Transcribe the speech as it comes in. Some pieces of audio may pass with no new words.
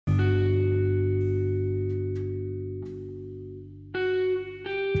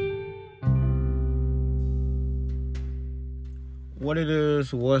what it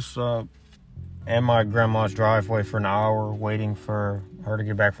is, what's up. In my grandma's driveway for an hour, waiting for her to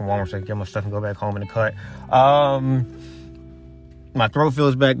get back from Walmart so I can get my stuff and go back home in the cut. My throat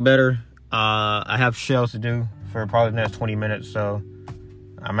feels back better. I have shells to do for probably the next 20 minutes, so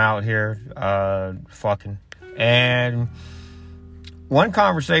I'm out here fucking. And one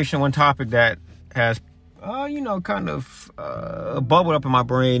topic that has, kind of bubbled up in my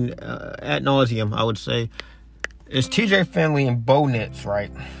brain ad nauseum, I would say, is TJ Finley and Bo Nix,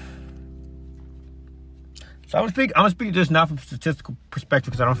 right? So I'm gonna speak just not from a statistical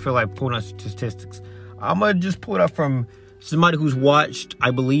perspective because I don't feel like pulling up statistics. I'm gonna just pull it up from somebody who's watched,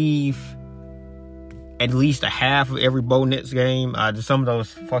 I believe, at least a half of every Bo Nix game. Some of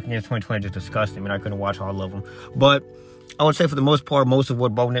those fucking games 2020 just disgusting. I mean, I couldn't watch all of them. But I would say for the most part, most of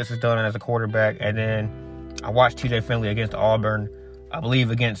what Bo Nix has done as a quarterback. And then I watched TJ Finley against Auburn, I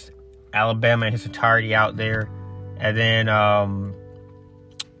believe against Alabama in his entirety out there. And then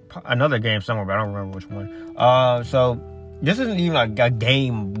another game somewhere, but I don't remember which one. So this isn't even like a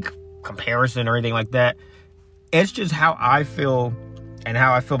game comparison or anything like that. It's just how I feel and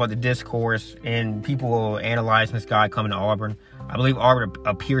how I feel about the discourse and people analyzing this guy coming to Auburn. I believe Auburn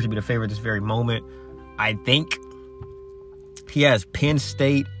appears to be the favorite at this very moment. I think he has Penn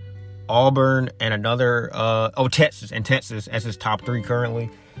State, Auburn, and another, Texas as his top three currently,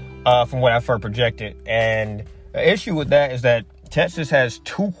 from what I've heard projected. And the issue with that is that Texas has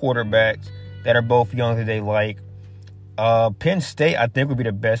two quarterbacks that are both young that they like. Penn State, I think, would be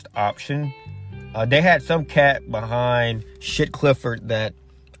the best option. They had some cat behind Shit Clifford that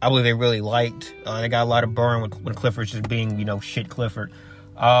I believe they really liked. They got a lot of burn when Clifford's just being, Shit Clifford.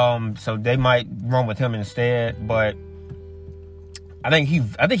 So they might run with him instead. But I think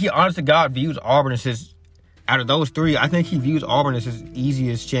he honest to God views Auburn as his, out of those three, I think he views Auburn as his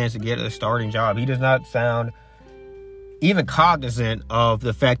easiest chance to get a starting job. He does not sound even cognizant of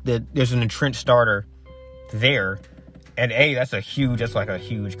the fact that there's an entrenched starter there. And that's a huge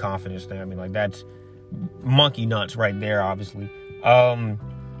confidence thing. I mean, like, that's monkey nuts right there, obviously. And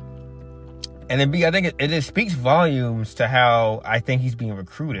then B, I think it speaks volumes to how I think he's being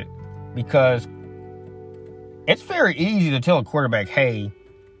recruited, because it's very easy to tell a quarterback, hey,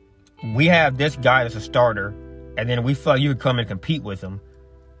 we have this guy that's a starter, and then we feel like you could come and compete with him.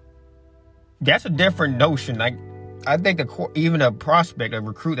 That's a different notion. Like, I think even a prospect, a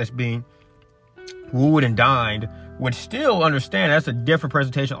recruit that's being wooed and dined, would still understand that's a different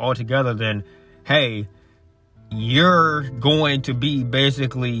presentation altogether than, hey, you're going to be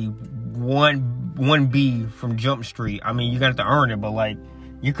basically 1B from Jump Street. I mean, you're going to have to earn it, but, like,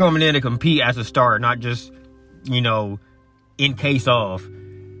 you're coming in to compete as a starter, not just, in case of.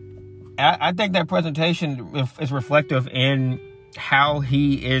 I think that presentation is reflective in how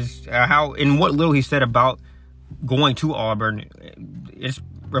he is, in what little he said about going to Auburn. It's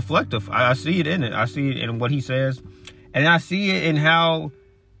reflective. I see it in it. I see it in what he says. And I see it in how,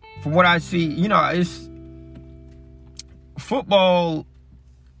 from what I see, it's football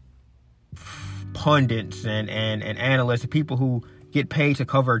pundits and analysts, and people who get paid to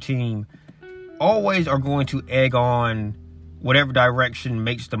cover a team, always are going to egg on whatever direction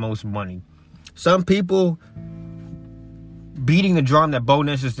makes the most money. Some people beating the drum that Bo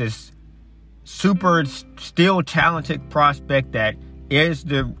Nix is this super still talented prospect that is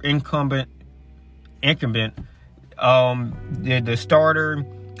the incumbent, the starter,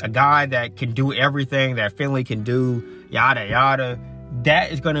 a guy that can do everything that Finley can do, yada yada.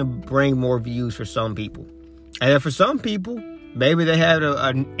 That is going to bring more views for some people, and then for some people, maybe they have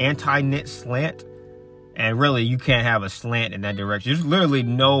an anti-Nix slant, and really you can't have a slant in that direction. There's literally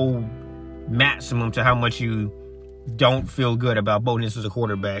no maximum to how much you don't feel good about Bo Nix as a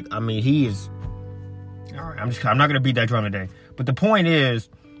quarterback. I mean, he is. All right, I'm not going to beat that drum today. But the point is,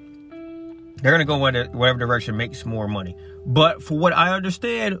 they're going to go whatever direction makes more money. But for what I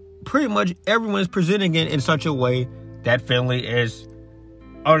understand, pretty much everyone is presenting it in such a way that Finley is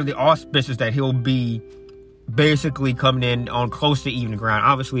under the auspices that he'll be basically coming in on close to even ground.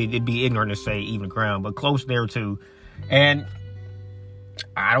 Obviously, it'd be ignorant to say even ground, but close there too. And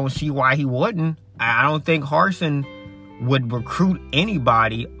I don't see why he wouldn't. I don't think Harsin would recruit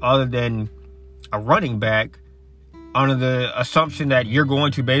anybody other than a running back under the assumption that you're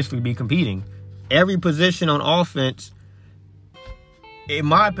going to basically be competing. Every position on offense,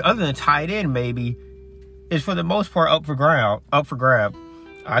 other than tight end maybe, is for the most part up for grab.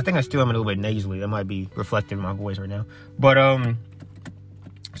 I think I still am a little bit nasally. That might be reflecting in my voice right now. But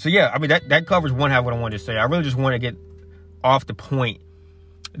so yeah, I mean that covers one half of what I wanted to say. I really just want to get off the point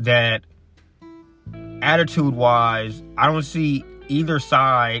that attitude-wise, I don't see either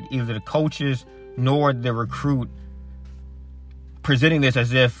side, either the coaches nor the recruit, presenting this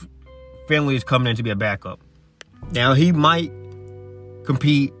as if Finley is coming in to be a backup. Now, he might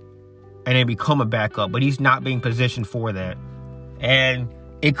compete and then become a backup, but he's not being positioned for that. And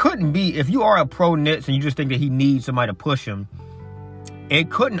it couldn't be, if you are a pro Nets and you just think that he needs somebody to push him, it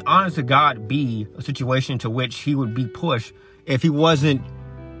couldn't, honest to God, be a situation to which he would be pushed if he wasn't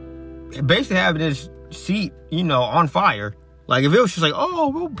basically having his seat, on fire. Like, if it was just like, oh,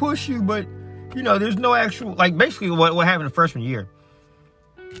 we'll push you, but, there's no actual, like, basically what happened in freshman year.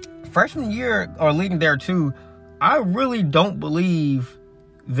 Freshman year, or leading there too, I really don't believe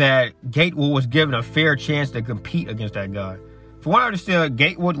that Gatewood was given a fair chance to compete against that guy. From what I understood,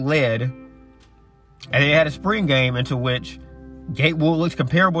 Gatewood led, and they had a spring game into which Gatewood looks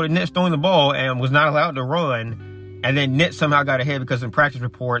comparable to Nitz throwing the ball and was not allowed to run, and then Nitz somehow got ahead because in practice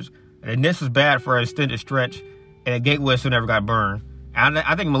reports, and Nitz was bad for an extended stretch, and Gatewood still never got burned. And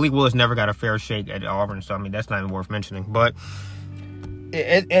I think Malik Willis never got a fair shake at Auburn, so I mean that's not even worth mentioning. But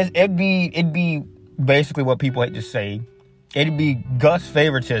it'd be basically what people hate to say. It'd be Gus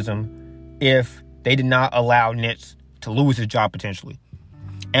favoritism if they did not allow Nitz to lose his job potentially.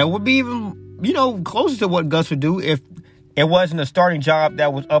 And it would be even, closer to what Gus would do if it wasn't a starting job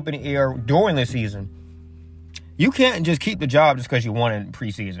that was up in the air during the season. You can't just keep the job just because you won in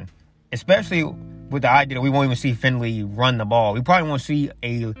preseason. Especially with the idea that we won't even see Finley run the ball. We probably won't see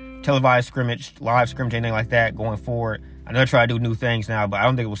a televised scrimmage, live scrimmage, anything like that going forward. I know they're trying to do new things now, but I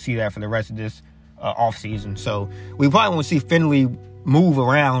don't think we'll see that for the rest of this offseason. So we probably won't see Finley move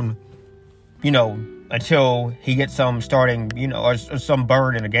around, until he gets some starting, or some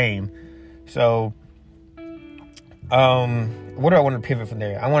burn in a game. So, what do I want to pivot from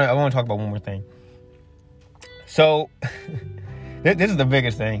there? I want to talk about one more thing. So, this is the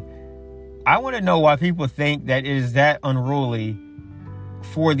biggest thing. I want to know why people think that it is that unruly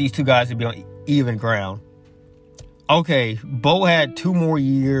for these two guys to be on even ground. Okay, Bo had 2 more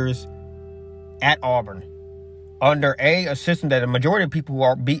years at Auburn under a system that the majority of people who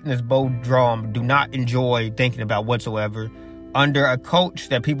are beating this Bo drum do not enjoy thinking about whatsoever, under a coach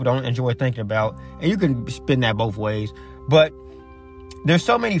that people don't enjoy thinking about, and you can spin that both ways. But there's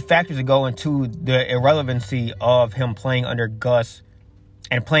so many factors that go into the irrelevancy of him playing under Gus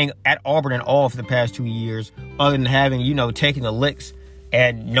and playing at Auburn and all for the past 2 years, other than having, taking the licks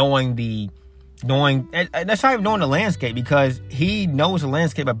and knowing, and that's not even knowing the landscape, because he knows the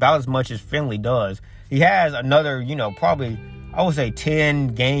landscape about as much as Finley does. He has another, probably, I would say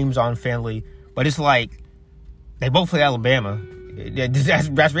 10 games on Finley, but it's like, they both play Alabama. That's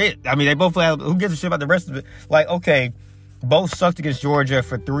it. I mean, they both play Alabama. Who gives a shit about the rest of it? Like, okay, both sucked against Georgia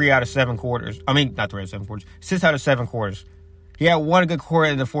for 3 out of 7 quarters. I mean, not 3 out of 7 quarters. 6 out of 7 quarters. He had one good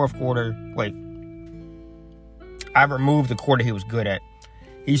quarter in the fourth quarter. Wait. I removed the quarter he was good at.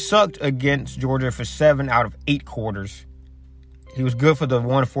 He sucked against Georgia for 7 out of 8 quarters. He was good for the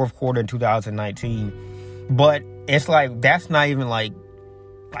one fourth quarter in 2019. But it's like, that's not even like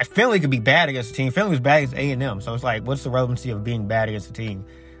Finley could be bad against the team. Finley was bad against A&M. So it's like, what's the relevancy of being bad against the team?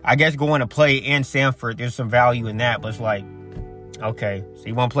 I guess going to play in Sanford, there's some value in that. But it's like, okay, so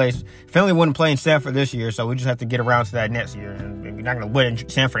you want to play. Finley wouldn't play in Sanford this year, so we just have to get around to that next year. And we're not going to win in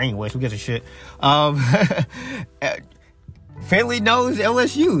Sanford anyway, so who gives a shit? Finley knows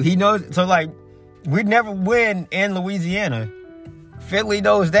LSU. He knows. So, like, we'd never win in Louisiana. Finley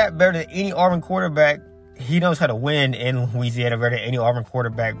knows that better than any Auburn quarterback. He knows how to win in Louisiana better than any Auburn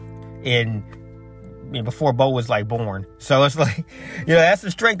quarterback before Bo was, like, born. So, it's like, that's the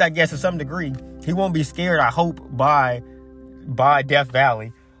strength, I guess, to some degree. He won't be scared, I hope, by Death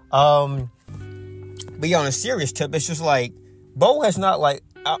Valley. But yeah, on a serious tip, it's just like, Bo has not, like,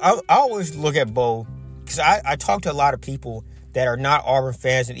 I always look at Bo, because I talk to a lot of people that are not Auburn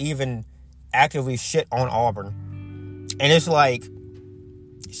fans and even actively shit on Auburn. And it's like,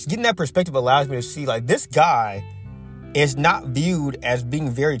 getting that perspective allows me to see, like, this guy is not viewed as being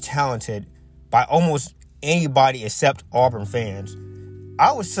very talented by almost anybody except Auburn fans.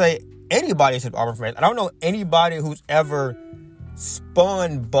 I would say anybody except Auburn fans. I don't know anybody who's ever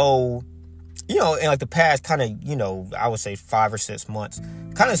spun Bo, in like the past kind of, I would say 5 or 6 months,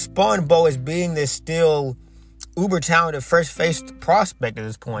 kind of spun Bo as being this still uber talented first-faced prospect at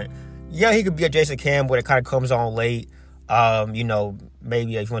this point. Yeah, he could be a Jason Campbell that kind of comes on late.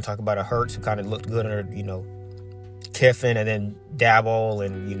 Maybe if you want to talk about a Hurts who kind of looked good under, Kiffin and then Dabble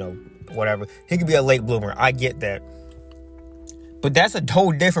and, whatever. He could be a late bloomer. I get that. But that's a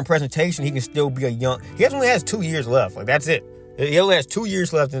whole different presentation. He can still be he only has 2 years left. Like, that's it. He only has 2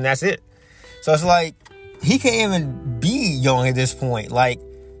 years left and that's it. So it's like, he can't even be young at this point. Like,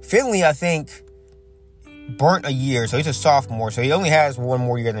 Finley, I think, burnt a year. So he's a sophomore. So he only has 1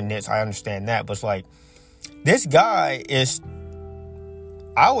 more year than Nitz. I understand that. But it's like, this guy is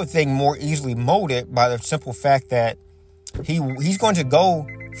I would think, more easily molded by the simple fact that he's going to go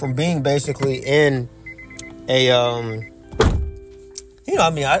from being basically in a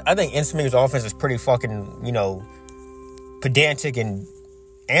I think Smitty's offense is pretty fucking, pedantic and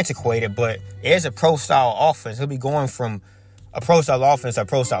antiquated, but it is a pro-style offense. He'll be going from a pro-style offense to a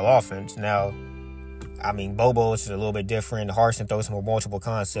pro-style offense. Now, I mean, Bobo's is a little bit different. Harsin throws some multiple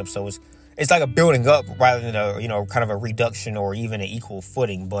concepts, so it's like a building up rather than a kind of a reduction or even an equal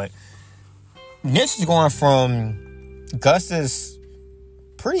footing. But Nitz is going from Gus's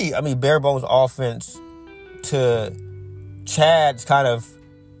pretty, bare bones offense to Chad's kind of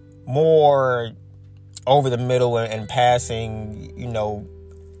more over the middle and passing,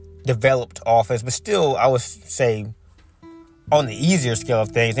 developed offense, but still, I would say on the easier scale of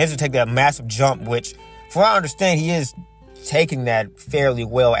things. He has to take that massive jump, which, from what I understand, he is taking that fairly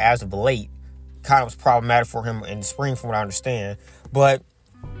well as of late. Kind of was problematic for him in the spring, from what I understand. But,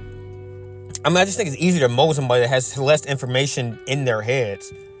 I just think it's easier to mold somebody that has less information in their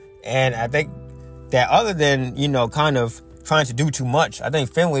heads. And I think that other than, kind of trying to do too much, I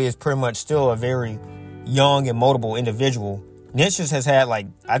think Finley is pretty much still a very young and moldable individual. Nitz just has had,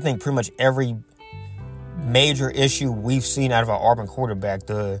 I think pretty much every major issue we've seen out of our Auburn quarterback.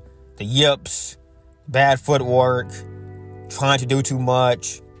 The yips, bad footwork, trying to do too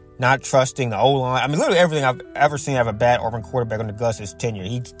much, not trusting the O-line. Literally everything I've ever seen out of a bad Auburn quarterback under Gus's tenure.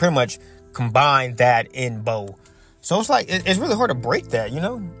 He pretty much combined that in Bo. So it's it's really hard to break that,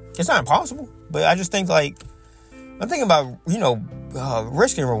 It's not impossible, but I just think, I'm thinking about,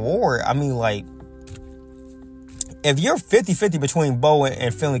 risk and reward. If you're 50-50 between Bo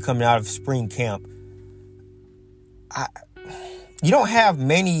and Finley coming out of spring camp, you don't have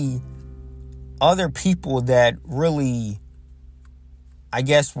many other people that really, I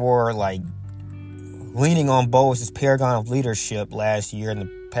guess, were leaning on Bo as his paragon of leadership last year and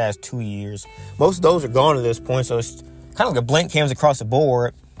the past 2 years. Most of those are gone at this point, so it's kind of like a blank canvas across the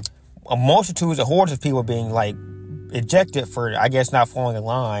board. A hordes of people being ejected for, I guess, not falling in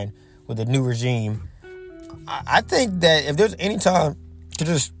line with the new regime. I think that if there's any time to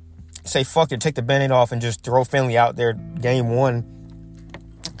just say fuck it, take the Band-Aid off and just throw Finley out there game one,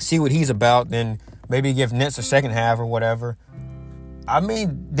 see what he's about, then maybe give Nitz a second half or whatever.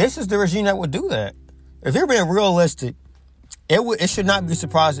 This is the regime that would do that. If you're being realistic, it should not be a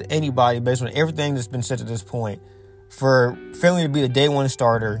surprise to anybody based on everything that's been said to this point for Finley to be the day one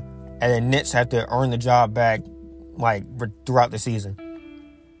starter and then Nitz have to earn the job back throughout the season.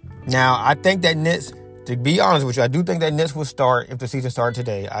 Now, I think that Nitz, to be honest with you, I do think that Nitz will start if the season started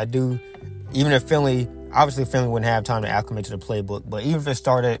today. I do, even if Finley wouldn't have time to acclimate to the playbook, but even if it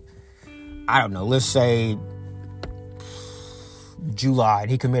started, I don't know, let's say July, and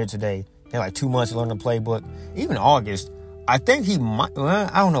he committed today, he had 2 months to learn the playbook, even August, I think he might,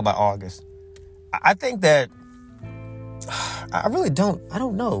 I don't know about August. I think that, I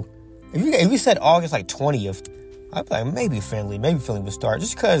don't know. If you said August 20th, I'd be maybe Finley would start.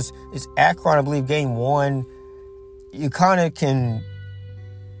 Just because it's Akron, I believe, game one, you kind of can...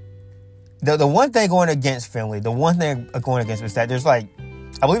 The one thing going against Finley, is that there's I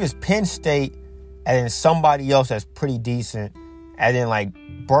believe it's Penn State and then somebody else that's pretty decent, and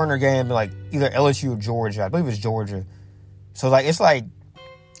then burner game, either LSU or Georgia. I believe it's Georgia. So it's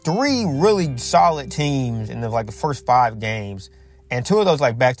 3 really solid teams in the first 5 games. And 2 of those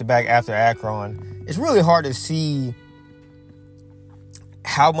back-to-back after Akron. It's really hard to see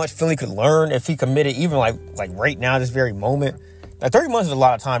how much Finley could learn if he committed even right now, this very moment. 30 months is a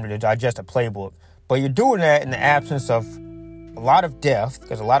lot of time to digest a playbook. But you're doing that in the absence of a lot of depth,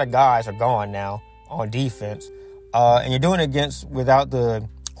 because a lot of guys are gone now on defense. And you're doing it without the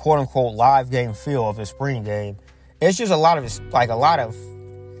quote-unquote live game feel of the spring game. It's just a lot of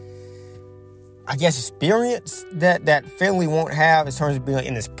I guess, experience that Finley won't have in terms of being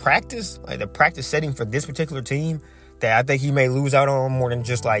in this practice, the practice setting for this particular team, that I think he may lose out on more than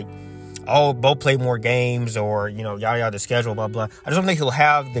just both play more games or, yada yada, the schedule, blah, blah. I just don't think he'll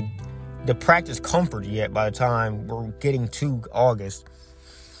have the practice comfort yet by the time we're getting to August.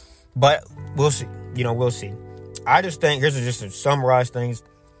 But we'll see. We'll see. I just think, here's just to summarize things,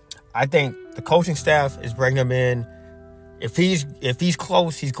 I think the coaching staff is bringing him in. If he's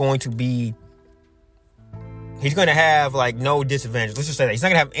close, he's going to have no disadvantages. Let's just say that. He's not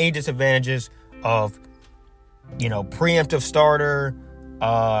going to have any disadvantages of, preemptive starter,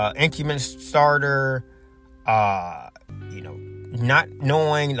 incumbent starter, not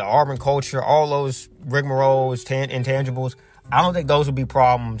knowing the Auburn culture, all those rigmaroles, intangibles. I don't think those will be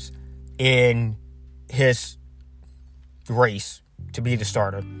problems in his race to be the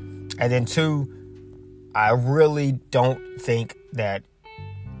starter. And then 2, I really don't think that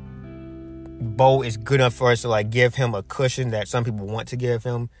Bo is good enough for us to like give him a cushion that some people want to give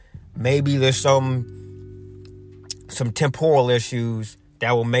him. Maybe there's some temporal issues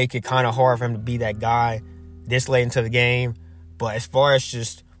that will make it kind of hard for him to be that guy this late into the game. But as far as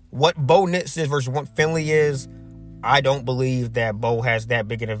just what Bo Nix is versus what Finley is, I don't believe that Bo has that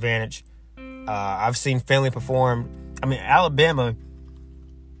big an advantage. I've seen Finley perform. I mean, Alabama,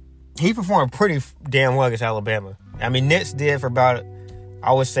 he performed pretty damn well against Alabama. I mean, Nix did for about,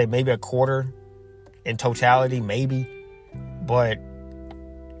 I would say, maybe a quarter in totality, maybe. But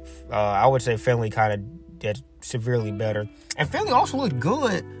I would say Finley kind of did severely better. And Finley also looked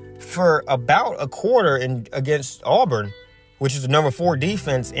good for about a quarter against Auburn, which is the number 4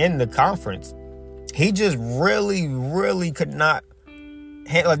 defense in the conference. He just really, really could not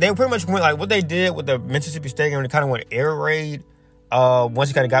handle. Like, they pretty much went like what they did with the Mississippi State game. They kind of went air raid once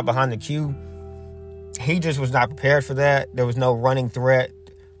he kind of got behind the queue. He just was not prepared for that. There was no running threat.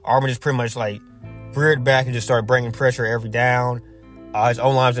 Auburn just pretty much like reared back and just started bringing pressure every down. His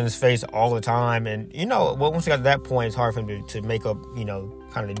O-line was in his face all the time. And, once he got to that point, it's hard for him to make up,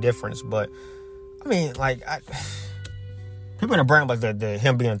 kind of the difference. But, I mean, like, people are going to bring up, like, the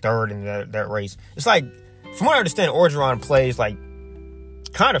him being third in that race. It's like, from what I understand, Orgeron plays, like,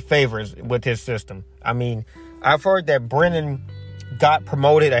 kind of favors with his system. I mean, I've heard that Brennan got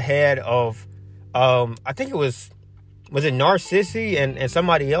promoted ahead of, I think it was it Narcissi and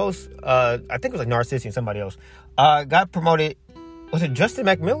somebody else? I think it was like Narcissi and somebody else. Got promoted. Was it Justin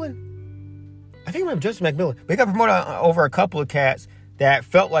McMillan? I think it was Justin McMillan. But he got promoted over a couple of cats that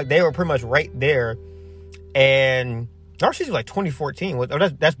felt like they were pretty much right there. And Narcissi was like 2014.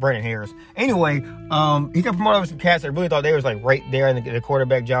 That's Brandon Harris. Anyway, he got promoted over some cats that really thought they was like right there in the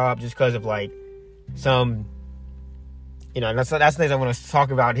quarterback job just because of like some, that's things I want to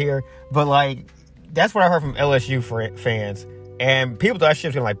talk about here. But like, that's what I heard from LSU fans. And people thought that shit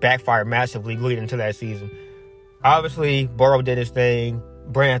was going to like backfire massively leading into that season. Obviously, Burrow did his thing.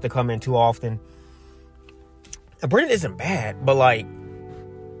 Brennan had to come in too often. And Brennan isn't bad, but like,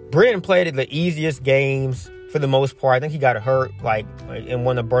 Brennan played the easiest games for the most part. I think he got hurt like in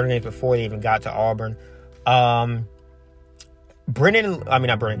one of the burning games before they even got to Auburn.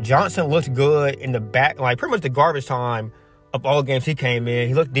 Johnson looked good in the back, like pretty much the garbage time of all the games he came in.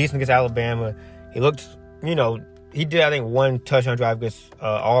 He looked decent against Alabama. He looked, he did, I think, one touchdown drive against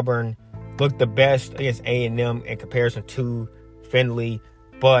Auburn. Looked the best against A&M in comparison to Finley.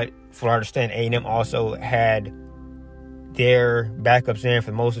 But from what I understand, A&M also had their backups in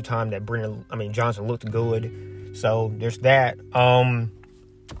for most of the time that Johnson looked good. So there's that.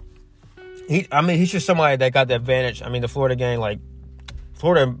 He's just somebody that got the advantage. I mean, the Florida game, like,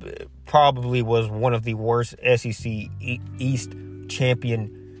 Florida probably was one of the worst SEC East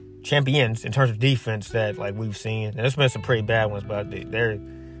champions in terms of defense that like we've seen. And there's been some pretty bad ones, but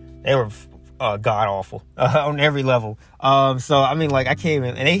they were god awful on every level. So I mean, like, I can't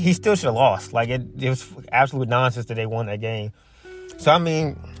even, and he still should have lost. Like it was absolute nonsense that they won that game. So I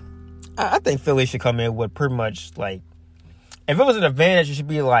mean, I think Philly should come in with pretty much like, if it was an advantage, it should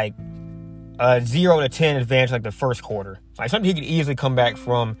be like a 0-10 advantage, like the first quarter, like something he could easily come back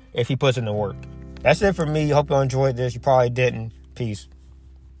from if he puts in the work. That's it for me. Hope you enjoyed this. You probably didn't. Peace.